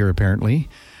cruises here, apparently.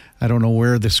 I don't know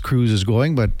where this cruise is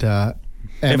going, but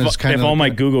Emma's if all my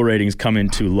Google ratings come in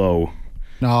too low,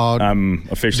 I'm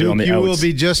officially Duke, on the outs. You will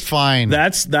be just fine.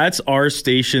 That's our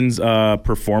station's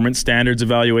performance standards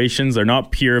evaluations. They're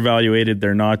not peer evaluated.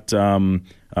 They're not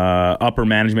upper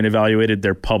management evaluated.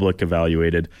 They're public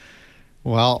evaluated.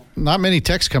 Well, not many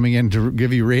texts coming in to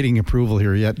give you rating approval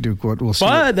here yet, Duke. We'll see.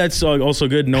 But that's also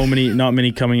good. Not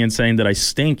many coming in saying that I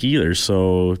stink either.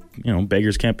 So,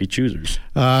 beggars can't be choosers.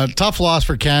 Tough loss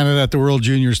for Canada at the World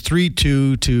Juniors,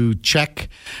 3-2 to Czech.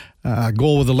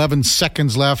 Goal with 11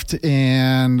 seconds left,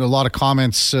 and a lot of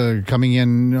comments coming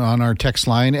in on our text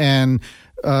line, and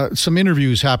some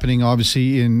interviews happening,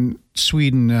 obviously, in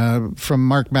Sweden from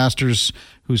Mark Masters,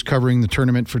 who's covering the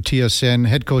tournament for TSN.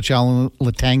 Head coach Alan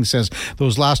Letang says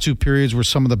those last two periods were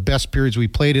some of the best periods we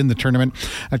played in the tournament.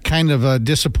 A kind of a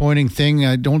disappointing thing.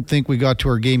 I don't think we got to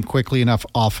our game quickly enough,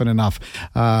 often enough.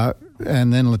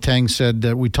 And then Letang said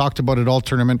that we talked about it all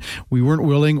tournament. We weren't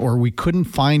willing, or we couldn't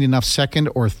find enough second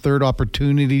or third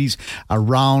opportunities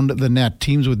around the net.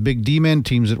 Teams with big D-men,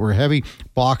 teams that were heavy,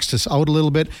 boxed us out a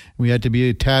little bit. We had to be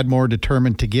a tad more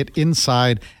determined to get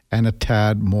inside and a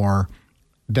tad more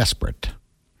desperate.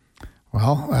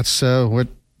 Well, that's what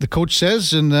the coach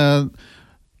says. And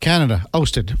Canada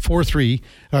ousted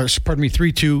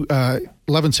 3-2,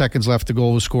 11 seconds left. The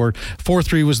goal was scored.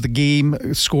 4-3 was the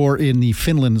game score in the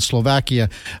Finland-Slovakia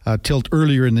tilt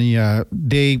earlier in the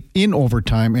day in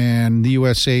overtime. And the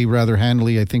USA rather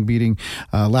handily, I think, beating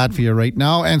Latvia right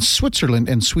now. And Switzerland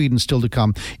and Sweden still to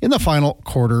come in the final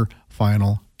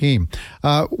game.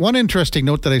 One interesting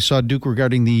note that I saw, Duke,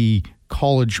 regarding the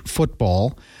college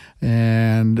football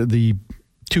and the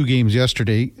two games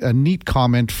yesterday, a neat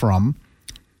comment from,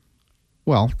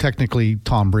 well, technically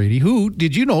Tom Brady, who,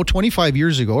 did you know, 25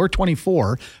 years ago, or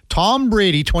 24, Tom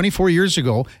Brady, 24 years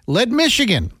ago, led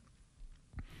Michigan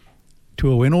to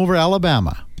a win over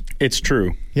Alabama. It's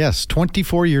true. Yes,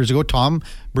 24 years ago, Tom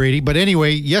Brady. But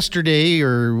anyway, yesterday,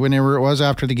 or whenever it was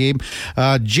after the game,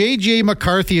 J.J.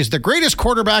 McCarthy is the greatest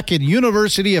quarterback in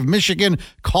University of Michigan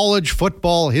college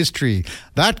football history.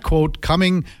 That quote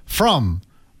coming from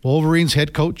Wolverines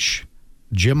head coach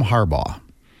Jim Harbaugh.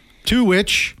 To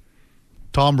which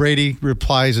Tom Brady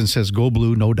replies and says, "Go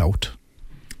Blue, no doubt."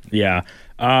 Yeah.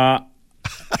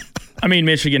 I mean,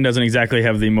 Michigan doesn't exactly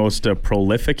have the most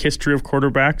prolific history of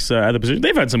quarterbacks at the position.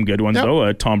 They've had some good ones,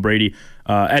 though. Tom Brady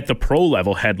at the pro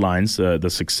level headlines the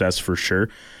success for sure.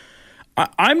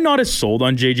 I'm not as sold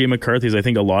on J.J. McCarthy as I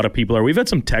think a lot of people are. We've had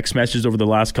some text messages over the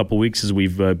last couple of weeks as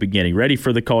we've been getting ready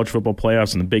for the college football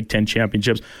playoffs and the Big Ten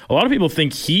championships. A lot of people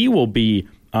think he will be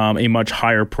a much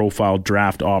higher profile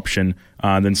draft option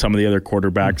than some of the other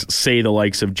quarterbacks, say the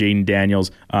likes of Jaden Daniels,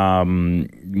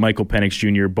 Michael Penix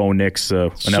Jr., Bo Nix,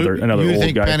 another you old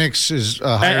think guy. Penix is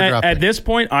a higher draft pick? At this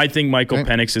point, I think Michael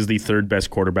Penix is the third best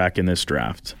quarterback in this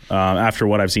draft after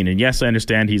what I've seen. And yes, I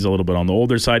understand he's a little bit on the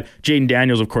older side. Jaden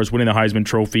Daniels, of course, winning the Heisman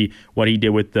Trophy, what he did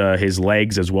with his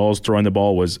legs as well as throwing the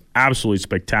ball was absolutely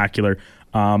spectacular.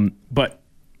 But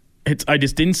I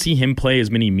just didn't see him play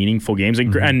as many meaningful games.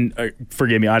 And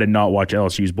forgive me, I did not watch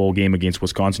LSU's bowl game against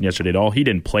Wisconsin yesterday at all. He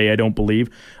didn't play, I don't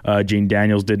believe. Jaden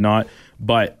Daniels did not.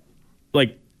 But,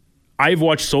 I've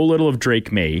watched so little of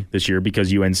Drake May this year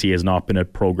because UNC has not been a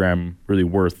program really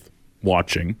worth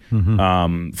watching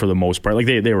for the most part.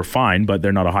 They were fine, but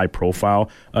they're not a high-profile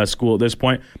school at this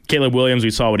point. Caleb Williams, we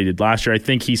saw what he did last year. I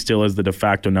think he still is the de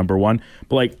facto number one.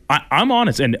 But, I'm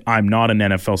honest, and I'm not an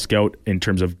NFL scout in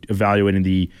terms of evaluating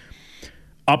the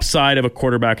upside of a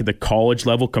quarterback at the college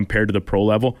level compared to the pro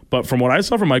level. But from what I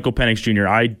saw from Michael Penix Jr.,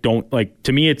 I don't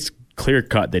to me, it's clear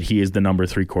cut that he is the number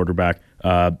 3 quarterback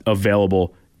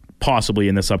available possibly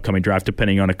in this upcoming draft,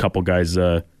 depending on a couple guys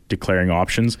declaring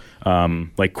options.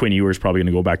 Quinn Ewers probably going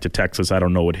to go back to Texas. I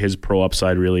don't know what his pro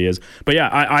upside really is. But yeah,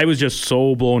 I was just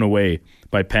so blown away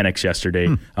by Penix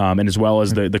yesterday, and as well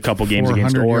as the couple games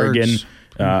against Oregon.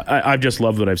 I've just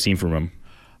loved what I've seen from him.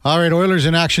 All right, Oilers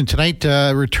in action tonight,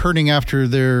 returning after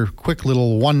their quick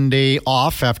little one-day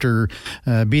off after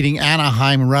beating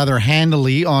Anaheim rather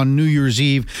handily on New Year's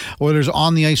Eve. Oilers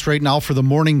on the ice right now for the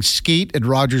morning skate at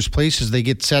Rogers Place as they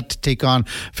get set to take on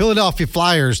Philadelphia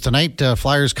Flyers tonight.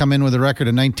 Flyers come in with a record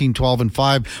of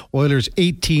 19-12-5. Oilers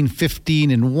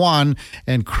 18-15-1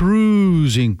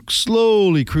 and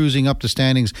slowly cruising up the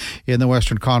standings in the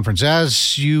Western Conference.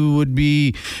 As you would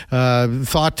be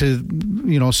thought to,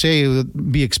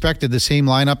 be expected, the same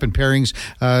lineup and pairings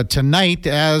tonight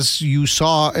as you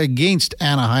saw against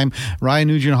Anaheim. Ryan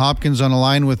Nugent-Hopkins on the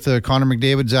line with Connor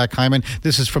McDavid, Zach Hyman.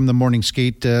 This is from the morning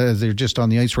skate as they're just on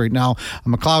the ice right now.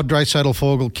 McLeod, Draisaitl,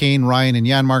 Fogle, Kane, Ryan, and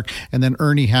Janmark, and then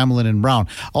Ernie, Hamlin, and Brown.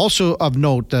 Also of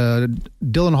note,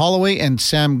 Dylan Holloway and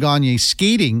Sam Gagner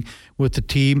skating with the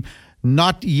team.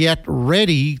 Not yet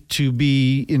ready to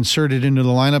be inserted into the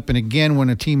lineup. And again, when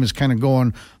a team is kind of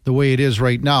going the way it is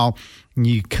right now,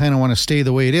 you kind of want to stay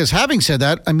the way it is. Having said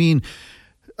that, I mean,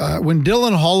 when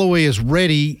Dylan Holloway is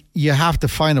ready, you have to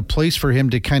find a place for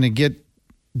him to kind of get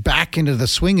back into the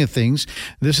swing of things.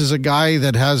 This is a guy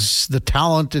that has the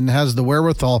talent and has the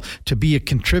wherewithal to be a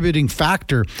contributing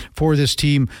factor for this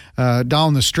team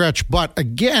down the stretch. But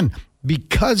again,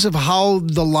 because of how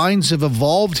the lines have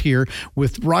evolved here,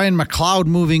 with Ryan McLeod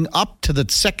moving up to the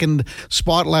second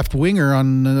spot left winger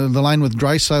on the line with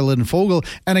Draisaitl and Foegele,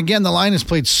 and again, the line has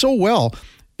played so well,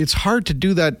 it's hard to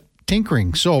do that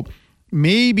tinkering. So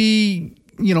maybe,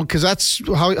 because that's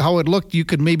how it looked, you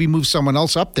could maybe move someone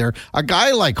else up there, a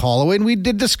guy like Holloway, and we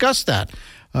did discuss that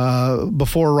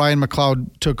before Ryan McLeod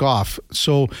took off.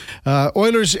 So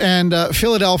Oilers and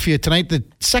Philadelphia tonight, the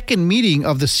second meeting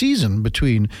of the season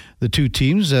between the two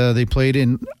teams. They played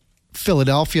in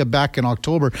Philadelphia back in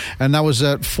October, and that was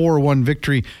a 4-1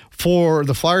 victory for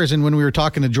the Flyers. And when we were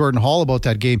talking to Jordan Hall about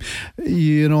that game,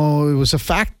 it was a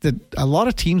fact that a lot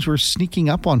of teams were sneaking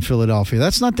up on Philadelphia.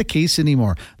 That's not the case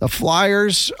anymore. The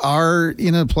Flyers are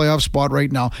in a playoff spot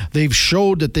right now. They've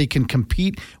showed that they can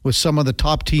compete with some of the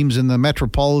top teams in the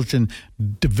Metropolitan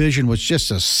Division, which is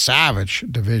just a savage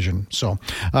division. So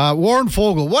Warren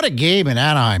Foegele, what a game in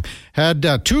Anaheim. Had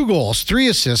 2 goals, 3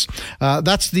 assists.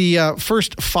 That's the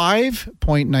first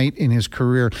 5-point night in his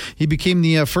career. He became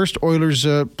the first Oilers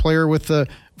player with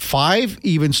 5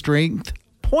 even strength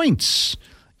points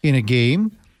in a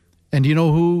game. And you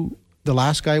know who the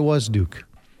last guy was, Duke?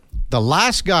 The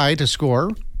last guy to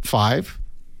score 5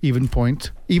 even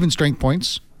strength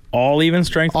points. All even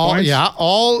strength points? Yeah,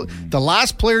 the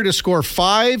last player to score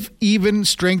 5 even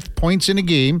strength points in a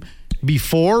game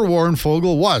before Warren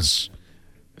Foegele was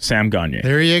Sam Gagner.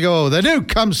 There you go. The Duke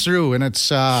comes through, and it's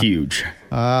huge.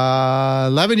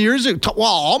 11 years ago,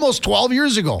 almost 12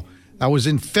 years ago. That was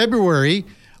in February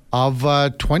of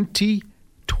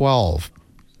 2012,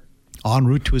 en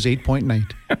route to his 8-point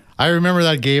night. I remember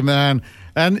that game, man.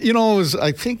 And, it was,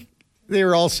 I think they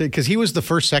were all saying, because he was the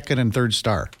first, second, and third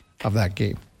star of that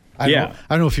game. I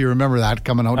don't know if you remember that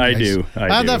coming out. I do.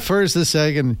 I do. That first, the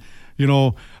second,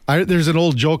 there's an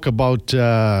old joke about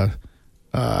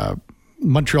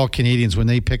Montreal Canadiens when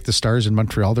they pick the stars in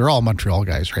Montreal. They're all Montreal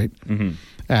guys, right? Mm-hmm.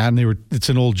 And it's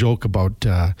an old joke about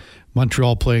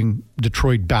Montreal playing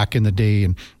Detroit back in the day,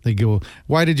 and they go,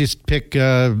 "Why did you pick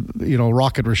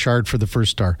Rocket Richard for the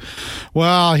first star?"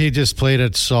 "Well, he just played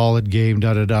a solid game.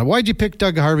 Da da da." "Why'd you pick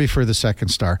Doug Harvey for the second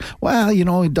star?" "Well,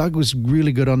 Doug was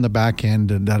really good on the back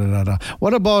end." And da da da da.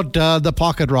 "What about the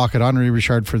pocket rocket, Henri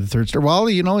Richard, for the third star?" "Well,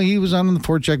 he was on the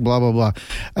forecheck." Blah blah blah.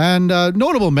 And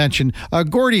notable mention,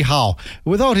 Gordie Howe.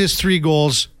 Without his 3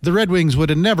 goals, the Red Wings would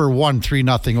have never won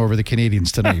 3-0 over the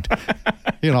Canadiens tonight.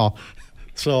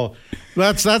 So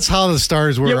that's how the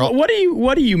Stars were. Yeah,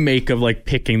 what do you make of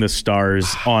picking the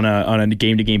Stars on a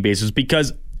game to game basis?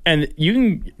 Because, and you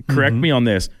can correct me on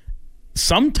this,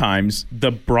 sometimes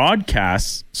the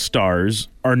broadcast stars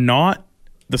are not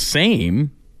the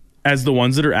same as the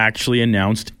ones that are actually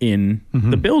announced in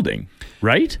the building,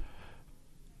 right?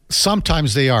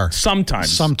 Sometimes they are.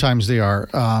 Sometimes they are.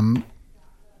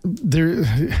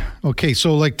 Okay,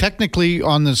 so technically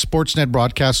on the Sportsnet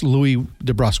broadcast, Louis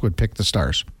DeBrusque would pick the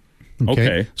stars.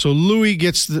 Okay. So Louis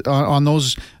gets on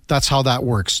those. That's how that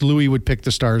works. Louis would pick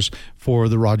the stars for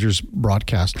the Rogers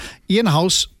broadcast.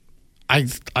 In-house,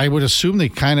 I would assume they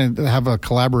kind of have a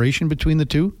collaboration between the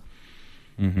two.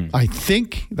 Mm-hmm. I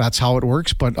think that's how it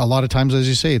works, but a lot of times, as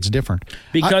you say, it's different.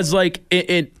 Because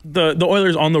the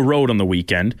Oilers on the road on the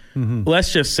weekend,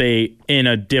 let's just say in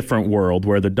a different world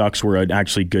where the Ducks were an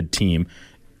actually good team,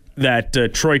 that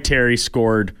Troy Terry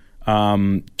scored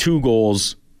 2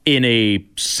 goals in a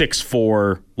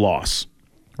 6-4 loss.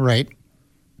 Right.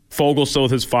 Foegele still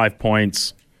with his 5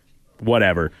 points,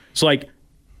 whatever. So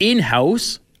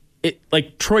in-house,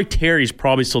 Troy Terry's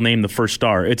probably still named the first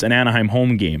star. It's an Anaheim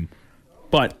home game.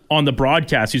 But on the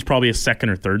broadcast, he's probably a second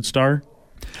or third star.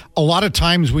 A lot of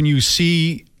times when you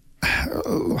see,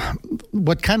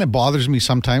 what kind of bothers me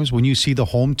sometimes, when you see the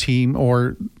home team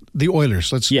or the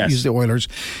Oilers, let's use the Oilers,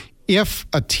 if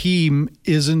a team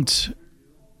isn't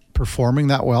performing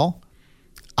that well,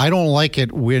 I don't like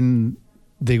it when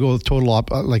they go total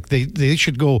they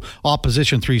should go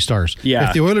opposition 3 stars. Yeah.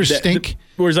 If the Oilers stink.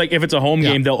 Whereas if it's a home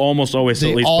game, they'll almost always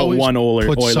at least put one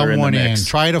Oiler in the mix.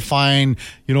 Try to find,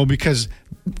 because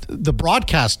the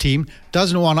broadcast team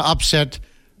doesn't want to upset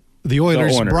the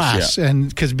Oilers brass,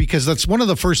 and because that's one of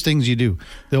the first things you do.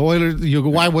 The Oilers,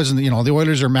 why wasn't the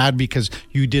Oilers are mad because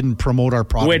you didn't promote our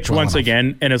product? Which once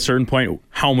again, at a certain point,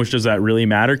 how much does that really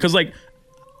matter? Because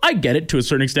I get it to a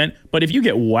certain extent, but if you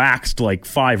get waxed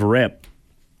 5-rip.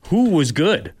 Who was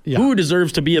good? Yeah. Who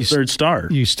deserves to be a third star?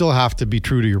 You still have to be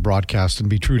true to your broadcast and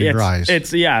be true to your eyes.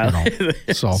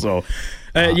 So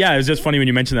Yeah, it was just funny when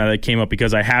you mentioned that. It came up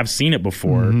because I have seen it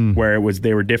before, where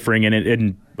they were differing,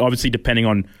 and obviously depending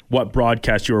on what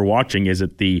broadcast you were watching, is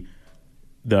it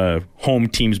the home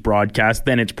team's broadcast,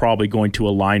 then it's probably going to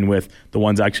align with the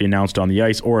ones actually announced on the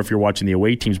ice. Or if you're watching the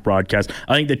away team's broadcast,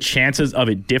 I think the chances of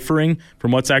it differing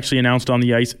from what's actually announced on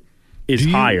the ice is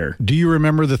higher. Do you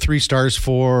remember the 3 stars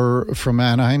from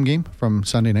Anaheim game from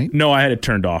Sunday night? No, I had it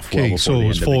turned off. Okay, so it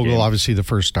was Foegele, obviously the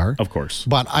first star. Of course.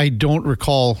 But I don't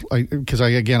recall, because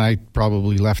I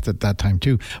probably left at that time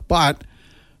too. But,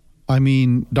 I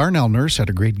mean, Darnell Nurse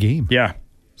had a great game. Yeah.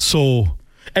 So...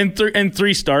 And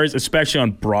 3 stars, especially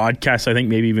on broadcast, I think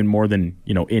maybe even more than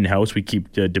in-house. We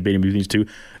keep debating between these two.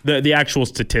 The actual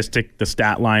statistic, the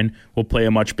stat line, will play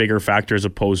a much bigger factor as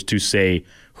opposed to, say,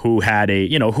 who had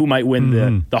who might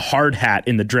win the hard hat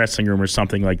in the dressing room or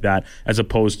something like that, as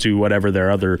opposed to whatever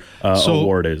their other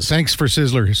award is. Thanks for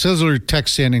Sizzler. Sizzler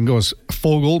texts in and goes,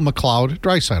 Foegele, McLeod,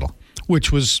 Draisaitl,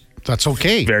 which was... That's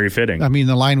okay. Very fitting. I mean,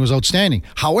 the line was outstanding.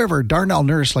 However, Darnell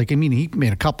Nurse, he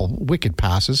made a couple wicked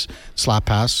passes, slap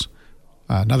pass,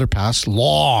 another pass,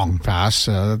 long pass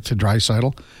to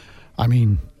Draisaitl. I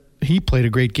mean, he played a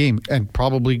great game and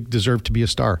probably deserved to be a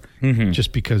star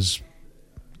just because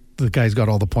the guy's got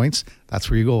all the points. That's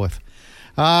where you go with.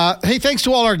 Hey, thanks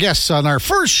to all our guests on our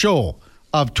first show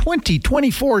of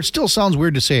 2024. It still sounds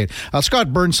weird to say it.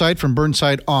 Scott Burnside from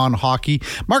Burnside on Hockey.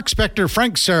 Mark Spector,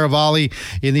 Frank Saravalli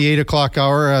in the 8 o'clock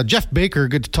hour. Jeff Baker,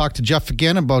 good to talk to Jeff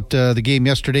again about the game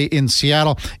yesterday in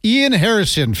Seattle. Ian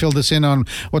Harrison filled us in on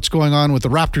what's going on with the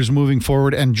Raptors moving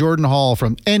forward. And Jordan Hall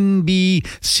from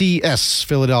NBCS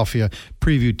Philadelphia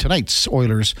previewed tonight's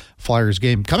Oilers-Flyers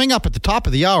game. Coming up at the top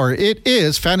of the hour, it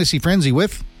is Fantasy Frenzy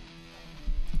with...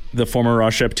 the former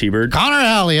Rochep T-Bird. Connor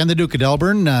Halley and the Duke of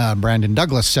Delburn. Brandon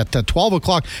Douglas at 12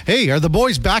 o'clock. Hey, are the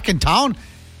boys back in town?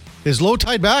 Is Low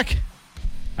Tide back?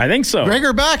 I think so.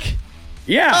 Gregor back?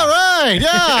 Yeah. All right,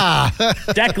 yeah.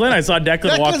 Declan, I saw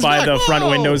Declan walk by the front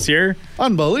windows here.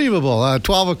 Unbelievable.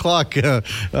 12 o'clock,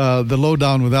 the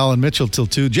lowdown with Alan Mitchell till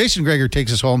 2. Jason Gregor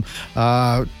takes us home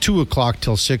 2 o'clock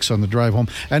till 6 on the drive home.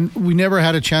 And we never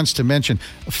had a chance to mention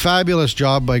a fabulous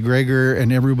job by Gregor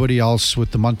and everybody else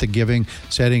with the month of giving,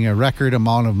 setting a record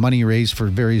amount of money raised for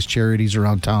various charities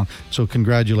around town. So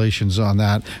congratulations on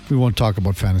that. We won't talk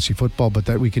about fantasy football, but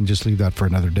that we can just leave that for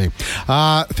another day.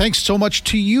 Thanks so much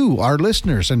to you, our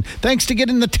listeners. And thanks to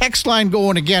getting the text line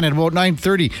going again at about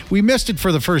 9:30. We missed it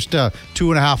for the first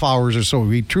 2.5 hours or so.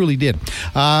 We truly did.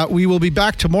 We will be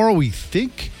back tomorrow, we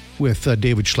think, with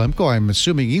David Schlemko. I'm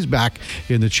assuming he's back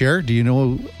in the chair. Do you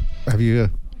know? Have you...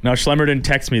 No, Schlemmer didn't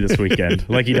text me this weekend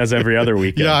like he does every other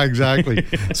weekend. Yeah, exactly.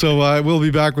 So we'll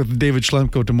be back with David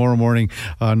Schlemko tomorrow morning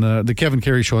on the Kevin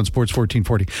Carey Show on Sports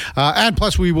 1440. And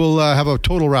plus, we will have a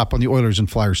total wrap on the Oilers and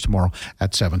Flyers tomorrow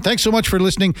at 7. Thanks so much for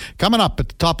listening. Coming up at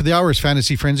the top of the hour is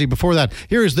Fantasy Frenzy. Before that,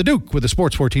 here is the Duke with the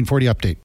Sports 1440 update.